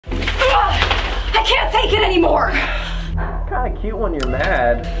I can't take it anymore. Kinda cute when you're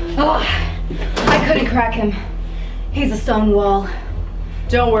mad. Oh, I couldn't crack him. He's a stone wall.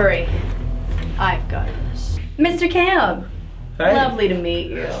 Don't worry, I've got this. Mr. Cam, Hey. lovely to meet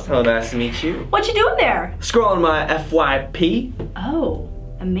you. So nice to meet you. What you doing there? Scrolling my FYP. Oh,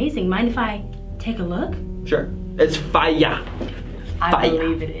 amazing. Mind if I take a look? Sure. It's fire. I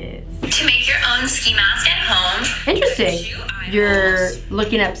believe it is. To make your own ski mask at home. Interesting. You're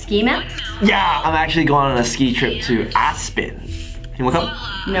looking up ski maps? Yeah, I'm actually going on a ski trip to Aspen. You wanna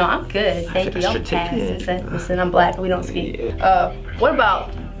come? No, I'm good. Thank you. Don't pass. Certificate. Listen, I'm black. We don't ski. What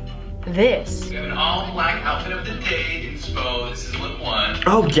about this? We have an all-black outfit of the day inspo. This is look 1.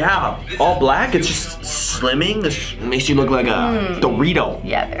 Oh yeah, all black. It's just slimming. It makes you look like a Dorito.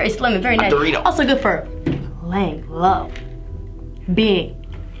 Yeah, very slim and very nice. Dorito. Also good for laying low, being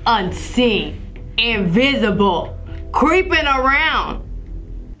unseen, invisible, creeping around.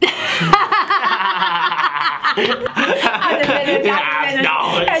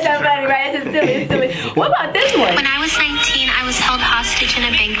 It's silly. What about this one? When I was 19, I was held hostage in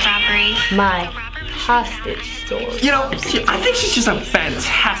a bank robbery. My hostage story. You know, I think she's just a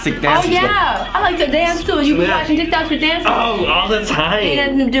fantastic dancer. Oh yeah, I like to dance too. You be Yeah. watching TikToks with dancing? Oh, all the time. Ain't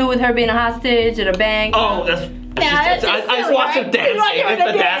nothing to do with her being a hostage at a bank. Oh, that's. Yeah, I just watch her dancing.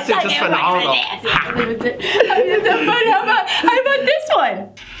 The dance is just phenomenal. It's so funny. How about this one?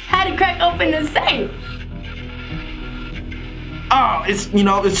 How to crack open the safe. Oh, it's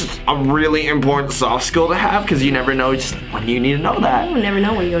just a really important soft skill to have because you never know just when you need to know that. You never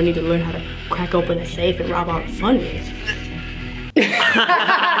know when you're gonna need to learn how to crack open a safe and rob out money.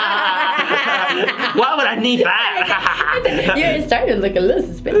 Why would I need that? You're starting to look a little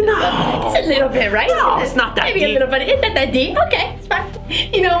suspicious. No. Just a little bit, right? No, it's not that Maybe deep. a little bit. It's not that deep. Okay, it's fine.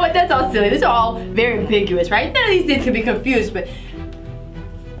 You know what? That's all silly. These are all very ambiguous, right? None of these things can be confused, but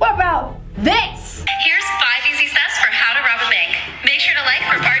what about this? Here's 5 easy steps for how to rob a bank. Make sure to like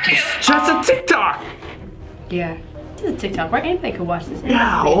for part 2. Just a TikTok. Yeah. This is TikTok, right? Anybody can watch this.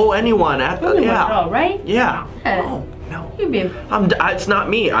 Yeah. Oh, anyone. Anyone at all, right? Yeah. Yeah. Oh, no. You're being It's not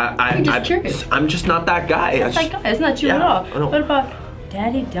me. You're just curious. I'm just not that guy. it's not you Yeah, at all. I know. What about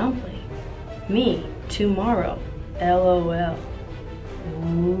Daddy Dumpling? Me tomorrow. LOL.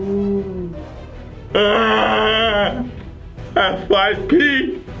 Ooh.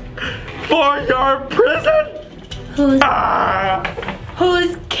 FYP. 4-yard prison.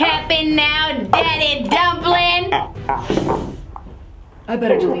 Who's capping now, Daddy Dumpling? I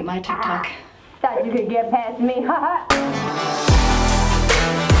better delete my TikTok. Thought you could get past me, haha.